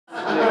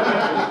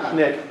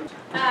Nick.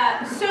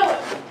 So,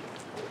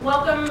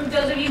 welcome,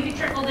 those of you who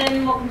trickled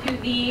in, welcome to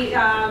the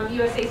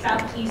USA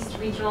Southeast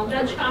Regional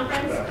Judge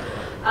Conference.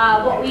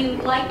 What we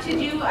like to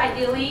do,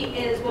 ideally,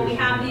 is when we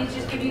have these,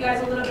 just give you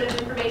guys a little bit of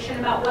information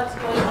about what's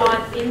going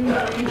on in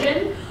the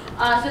region.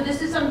 So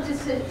this is some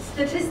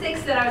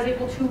statistics that I was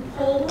able to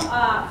pull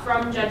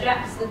from Judge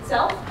X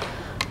itself.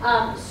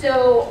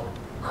 So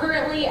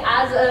currently,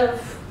 as of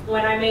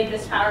when I made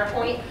this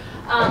PowerPoint,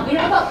 we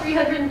have about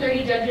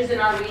 330 judges in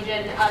our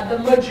region. The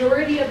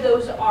majority of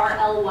those are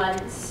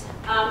L1s.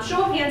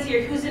 Show of hands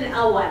here, who's an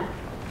L1?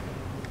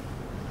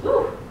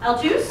 Ooh,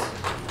 L2s?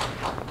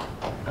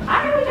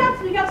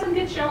 Alright, we got some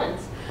good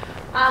showings.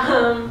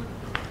 L3s.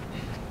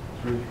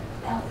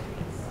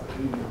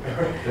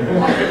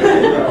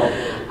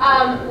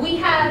 We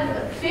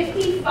have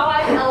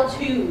 55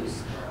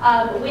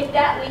 L2s. With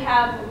that, we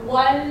have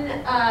one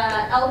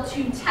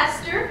L2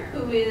 tester,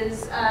 who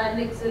is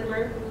Nick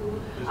Zimmer, who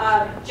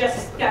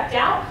just stepped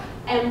out.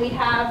 And we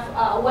have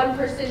one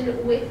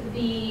person with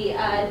the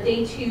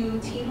day 2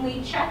 team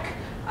lead check,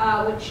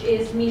 which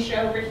is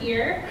Misha over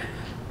here.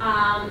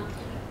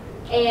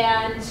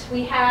 And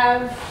we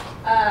have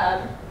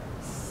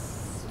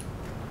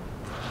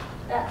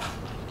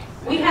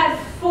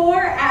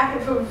 4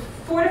 to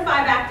 5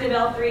 active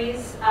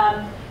L3s.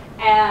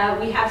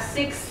 We have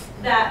 6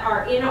 that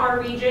are in our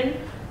region.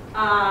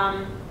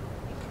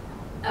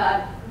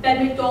 Ben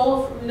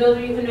McDowell, from those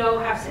of you who know,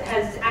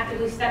 has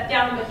actively stepped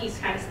down, but he's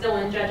kind of still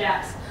in Judge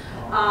X.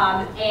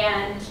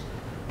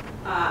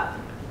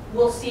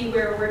 We'll see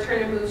where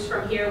Turner moves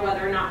from here,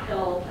 whether or not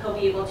he'll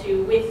be able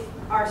to, with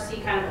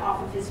RC kind of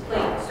off of his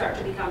plate, start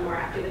to become more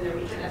active in the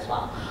region as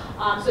well.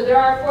 So there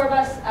are 4 of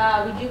us.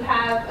 We do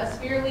have a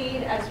spear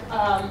lead,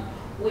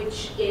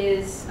 which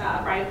is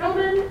Brian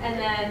Pillman, and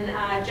then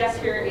Jess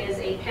here is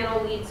a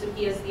panel lead, so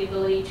he has the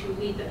ability to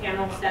lead the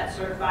panels that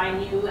certify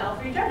new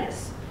L3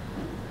 judges.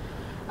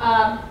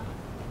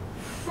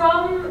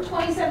 From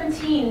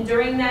 2017,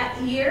 during that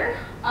year,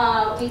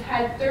 we've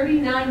had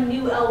 39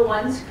 new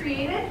L1s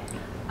created,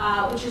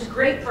 which is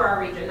great for our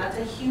region. That's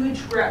a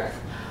huge growth.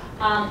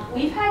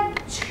 We've had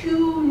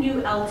 2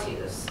 new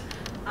L2s,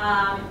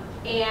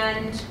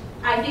 and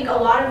I think a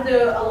lot of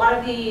the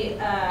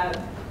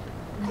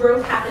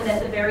growth happened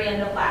at the very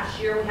end of last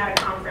year. We had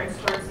a conference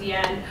towards the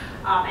end,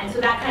 and so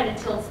that kind of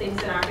tilts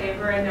things in our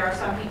favor. And there are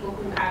some people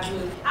who have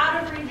moved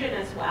out of region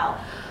as well.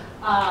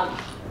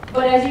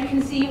 But as you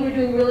can see, we're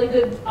doing really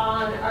good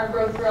on our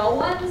growth for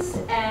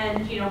L1s,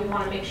 and we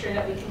want to make sure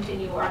that we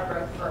continue our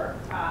growth for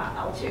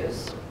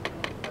L2s.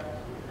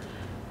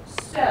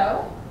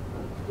 So,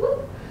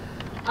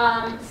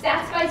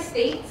 stats by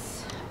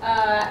states.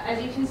 As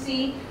you can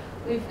see,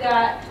 we've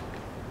got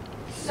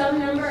some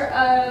number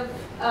of,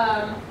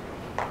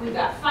 we've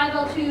got 5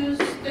 L2s,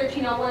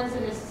 13 L1s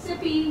in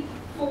Mississippi,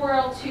 4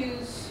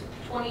 L2s,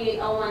 28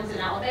 L1s in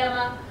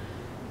Alabama,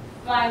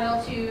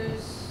 5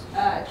 L2s,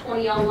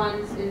 20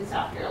 L1s in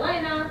South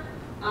Carolina.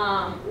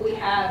 We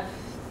have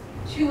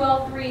 2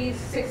 L3s,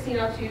 16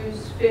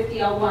 L2s, 50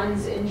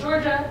 L1s in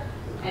Georgia,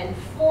 and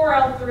 4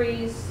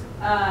 L3s,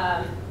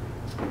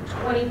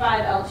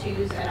 25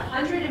 L2s, and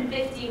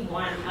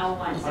 151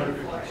 L1s in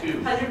Florida.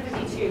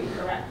 152,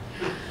 correct.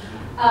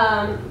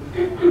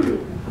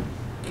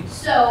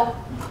 So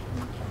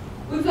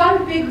we've got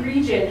a big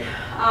region,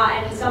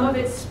 and some of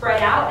it's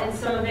spread out, and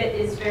some of it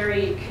is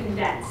very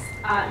condensed.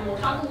 And we'll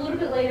talk a little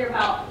bit later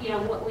about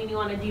what we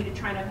want to do to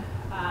try to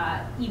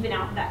even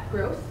out that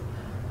growth.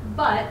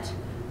 But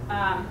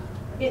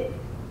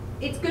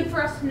it's good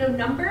for us to know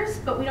numbers,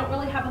 but we don't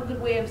really have a good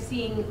way of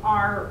seeing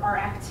our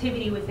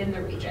activity within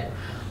the region.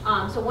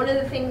 So one of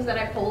the things that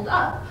I pulled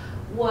up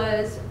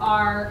was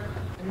I'm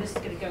just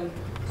going to go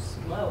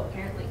slow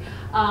apparently.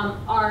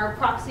 Our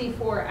proxy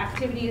for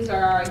activities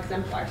are our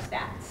exemplar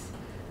stats.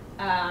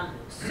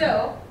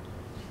 So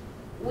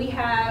we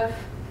have,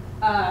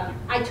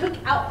 I took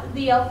out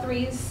the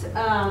L3s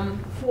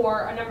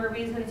for a number of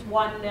reasons.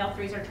 One, the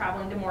L3s are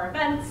traveling to more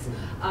events,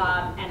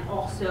 and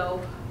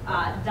also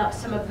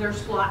some of their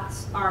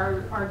slots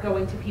are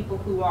going to people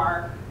who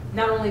are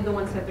not only the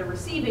ones that they're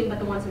receiving, but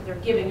the ones that they're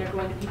giving are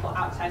going to people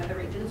outside of the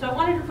region. So I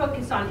wanted to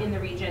focus on in the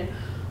region.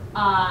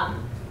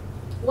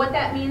 What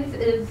that means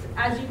is,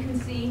 as you can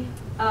see,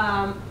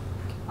 the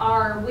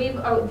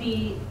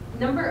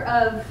number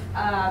of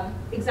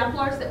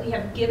exemplars that we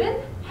have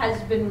given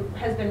has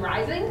been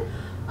rising.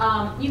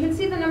 You can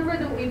see the number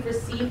that we've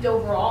received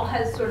overall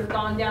has sort of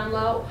gone down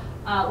low.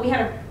 We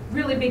had a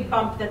really big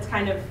bump that's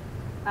kind of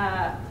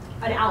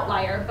an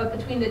outlier, but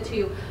between the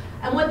two.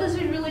 And what this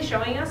is really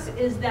showing us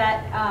is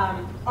that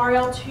our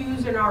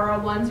L2s and our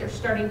L1s are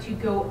starting to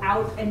go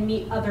out and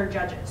meet other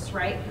judges,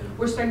 right?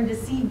 We're starting to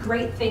see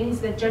great things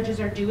that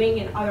judges are doing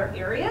in other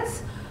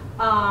areas,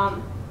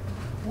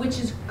 which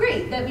is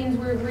great. That means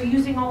we're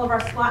using all of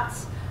our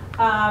slots.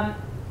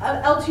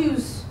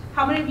 L2s,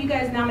 how many of you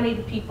guys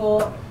nominated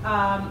people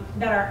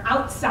that are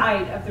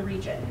outside of the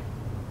region?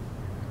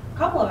 A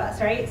couple of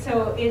us, right?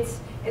 So it's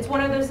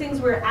one of those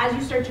things where as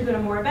you start to go to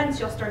more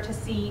events, you'll start to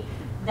see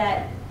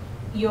that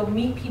you'll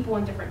meet people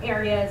in different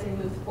areas and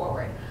move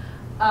forward.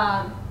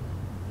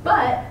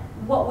 But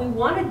what we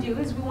want to do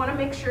is we want to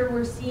make sure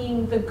we're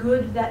seeing the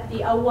good that the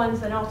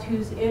L1s and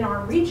L2s in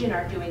our region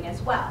are doing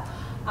as well.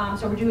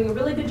 So we're doing a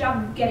really good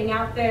job of getting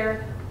out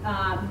there,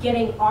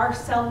 getting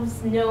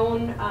ourselves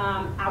known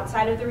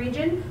outside of the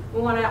region.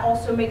 We want to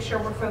also make sure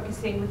we're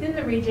focusing within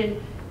the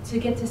region to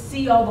get to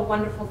see all the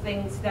wonderful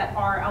things that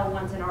our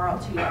L1s and our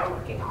L2s are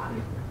working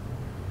on.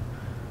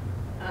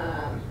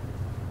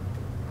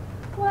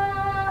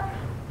 Well,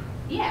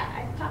 yeah,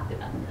 I talked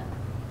about that.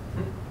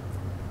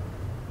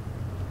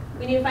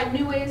 We need to find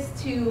new ways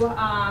to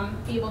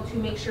be able to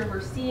make sure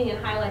we're seeing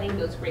and highlighting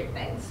those great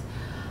things.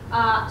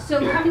 So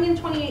coming in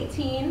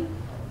 2018,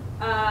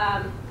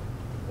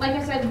 like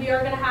I said, we are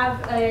going to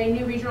have a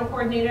new regional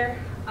coordinator.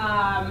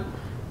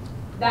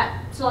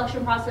 That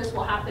selection process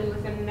will happen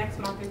within the next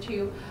month or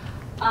two.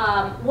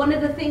 One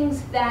of the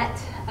things that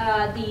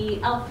the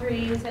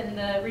L3s and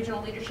the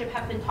regional leadership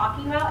have been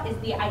talking about is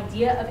the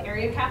idea of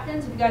area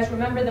captains. If you guys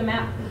remember the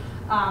map,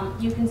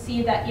 you can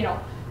see that, you know,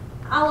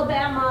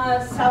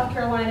 Alabama, South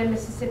Carolina,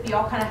 Mississippi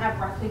all kind of have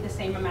roughly the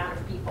same amount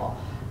of people.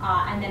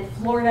 And then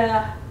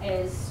Florida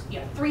is, you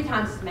know, 3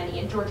 times as many,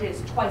 and Georgia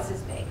is twice as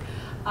big.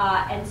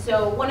 And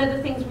so one of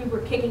the things we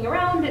were kicking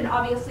around, and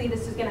obviously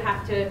this is going to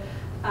have to,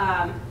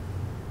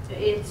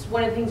 it's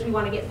one of the things we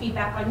want to get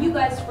feedback on you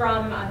guys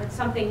from. It's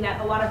something that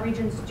a lot of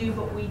regions do,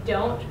 but we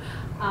don't,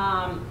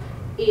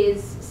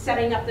 is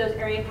setting up those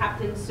area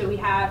captains so we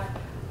have,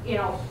 you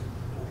know,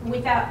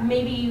 without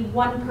maybe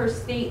 1 per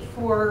state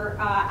for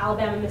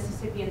Alabama,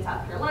 Mississippi, and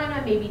South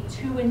Carolina, maybe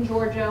 2 in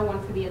Georgia,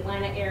 1 for the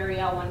Atlanta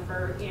area, 1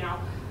 for, you know,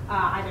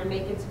 either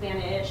Macon,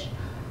 Savannah-ish,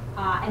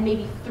 and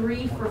maybe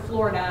 3 for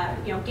Florida,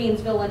 you know,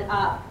 Gainesville and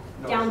up,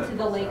 down to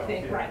the lake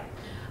thing, yeah. Right.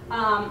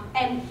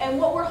 And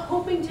what we're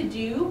hoping to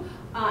do,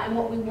 and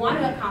what we want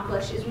to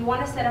accomplish, is we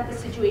want to set up a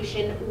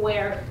situation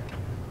where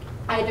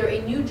either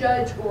a new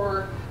judge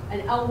or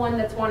an L1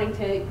 that's wanting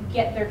to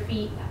get their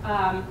feet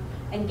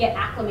and get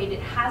acclimated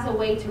has a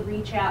way to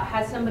reach out,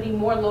 has somebody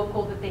more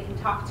local that they can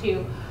talk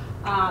to,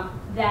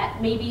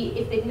 that maybe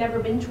if they've never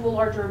been to a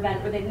larger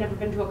event or they've never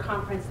been to a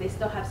conference, they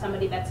still have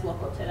somebody that's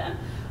local to them,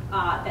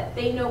 that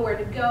they know where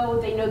to go,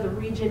 they know the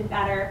region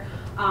better.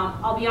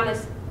 I'll be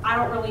honest, I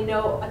don't really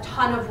know a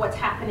ton of what's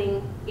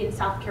happening in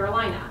South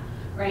Carolina,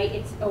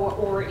 right?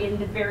 Or in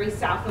the very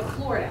south of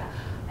Florida.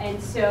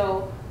 And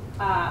so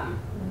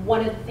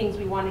one of the things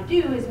we want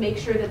to do is make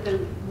sure that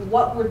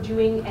what we're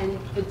doing and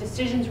the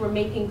decisions we're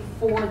making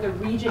for the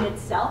region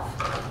itself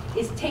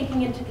is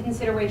taking into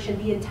consideration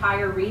the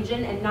entire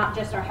region and not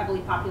just our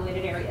heavily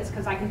populated areas.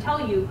 Because I can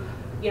tell you,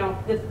 you know,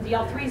 the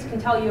L3s can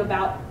tell you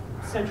about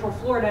Central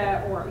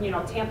Florida or, you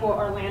know, Tampa,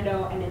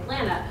 Orlando, and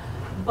Atlanta.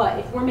 But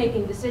if we're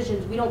making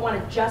decisions, we don't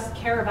want to just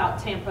care about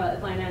Tampa,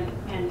 Atlanta,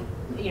 and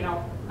you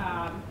know,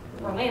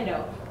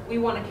 Orlando. We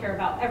want to care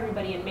about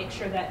everybody and make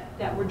sure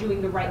that we're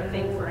doing the right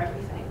thing for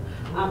everything.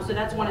 So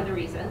that's one of the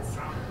reasons.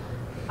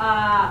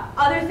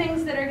 Other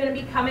things that are going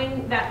to be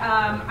coming that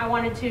I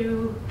wanted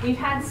to, we've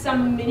had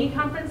some mini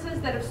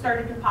conferences that have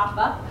started to pop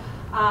up.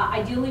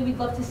 Ideally, we'd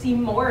love to see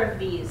more of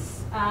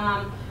these.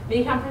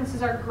 Mini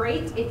conferences are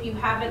great. If you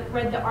haven't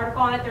read the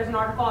article on it, there's an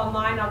article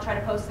online. I'll try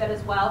to post that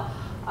as well.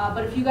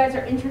 But if you guys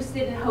are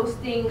interested in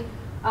hosting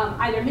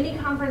either mini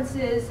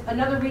conferences,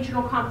 another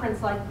regional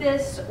conference like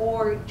this,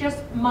 or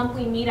just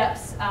monthly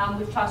meetups,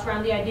 we've tossed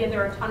around the idea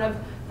there are a ton of,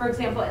 for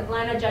example,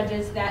 Atlanta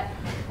judges that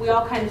we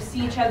all kind of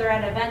see each other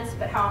at events,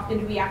 but how often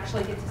do we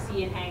actually get to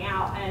see and hang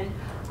out? And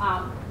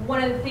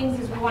one of the things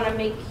is we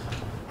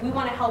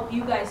want to help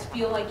you guys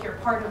feel like you're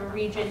part of a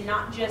region,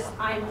 not just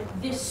I'm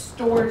this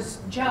store's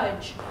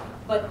judge,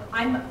 but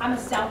I'm a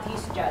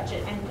Southeast judge,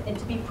 and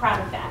to be proud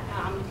of that,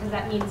 because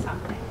that means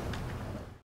something.